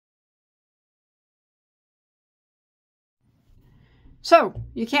So,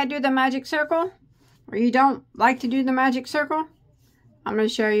 you can't do the magic circle, or you don't like to do the magic circle? I'm going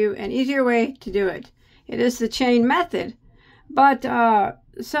to show you an easier way to do it. It is the chain method, but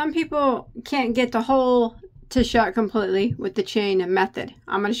some people can't get the hole to shut completely with the chain method.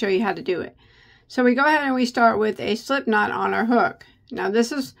 I'm going to show you how to do it. So we go ahead and we start with a slip knot on our hook. Now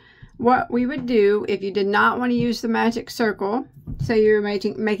this is what we would do if you did not want to use the magic circle. Say you're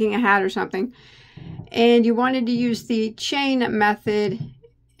making a hat or something, and you wanted to use the chain method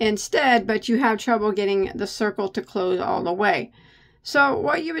instead, but you have trouble getting the circle to close all the way. So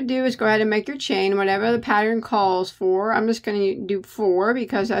what you would do is go ahead and make your chain, whatever the pattern calls for. I'm just going to do 4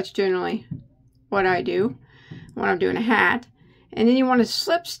 because that's generally what I do when I'm doing a hat. And then you want to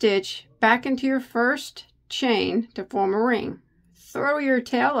slip stitch back into your first chain to form a ring. Throw your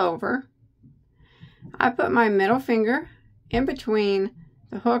tail over. I put my middle finger in between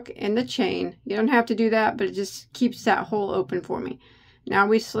the hook and the chain. You don't have to do that, but it just keeps that hole open for me. Now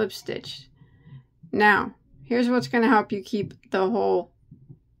we slip stitch. Now, here's what's going to help you keep the hole,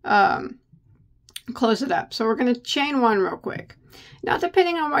 close it up. So we're going to chain 1 real quick. Now,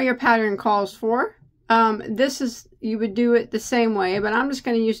 depending on what your pattern calls for, you would do it the same way, but I'm just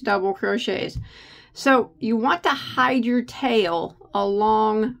going to use double crochets. So you want to hide your tail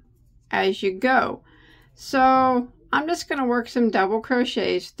along as you go. So I'm just going to work some double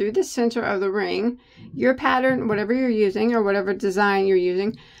crochets through the center of the ring. Your pattern, whatever you're using or whatever design you're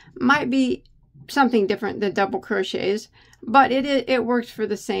using, might be something different than double crochets, but it works for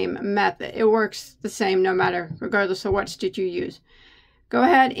the same method. It works the same no matter, regardless of what stitch you use. Go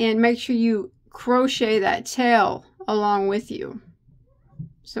ahead and make sure you crochet that tail along with you.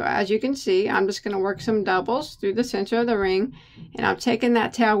 So as you can see, I'm just going to work some doubles through the center of the ring, and I'm taking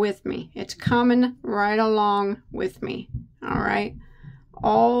that tail with me. It's coming right along with me. All right,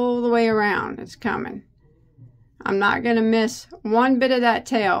 all the way around it's coming. I'm not going to miss one bit of that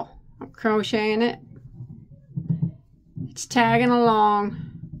tail. I'm crocheting it. It's tagging along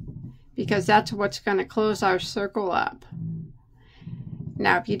because that's what's going to close our circle up.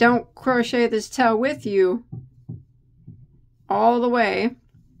 Now, if you don't crochet this tail with you all the way,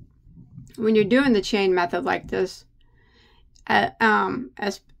 when you're doing the chain method like this, as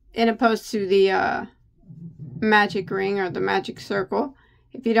opposed to the magic ring or the magic circle,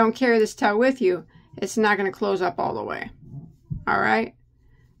 if you don't carry this tail with you, it's not going to close up all the way. All right.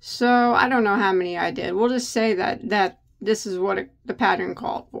 So I don't know how many I did. We'll just say that this is what the pattern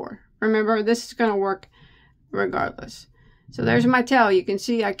called for. Remember, this is going to work regardless. So there's my tail. You can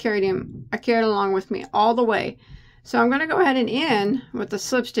see I carried along with me all the way. So I'm going to go ahead and end with the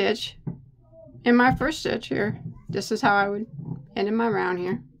slip stitch in my first stitch here. This is how I would end in my round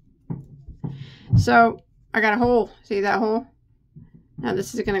here. So I got a hole. See that hole? Now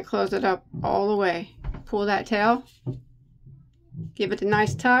this is going to close it up all the way. Pull that tail. Give it a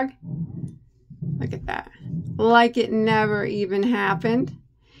nice tug. Look at that. Like it never even happened.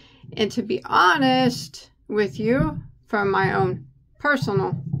 And to be honest with you, from my own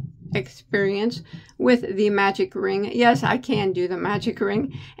personal experience with the magic ring, yes, I can do the magic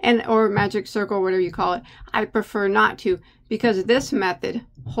ring or magic circle, whatever you call it. I prefer not to, because this method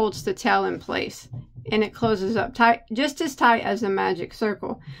holds the tail in place and it closes up tight, just as tight as the magic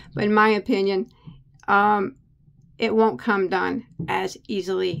circle. But in my opinion, it won't come done as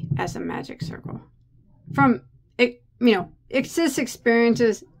easily as a magic circle. From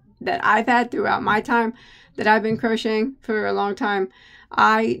experiences that I've had throughout my time that I've been crocheting for a long time,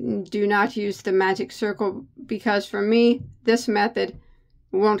 I do not use the magic circle because for me, this method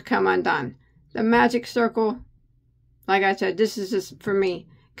won't come undone. The magic circle, like I said, this is just for me,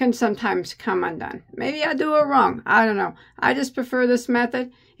 can sometimes come undone. Maybe I do it wrong. I don't know. I just prefer this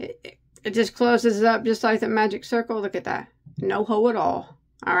method. It just closes up just like the magic circle. Look at that. No hole at all.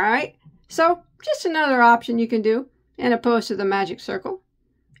 All right. So just another option you can do in opposed to the magic circle.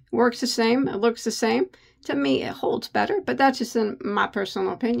 Works the same. It looks the same. To me, it holds better, but that's just in my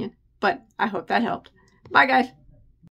personal opinion. But I hope that helped. Bye, guys.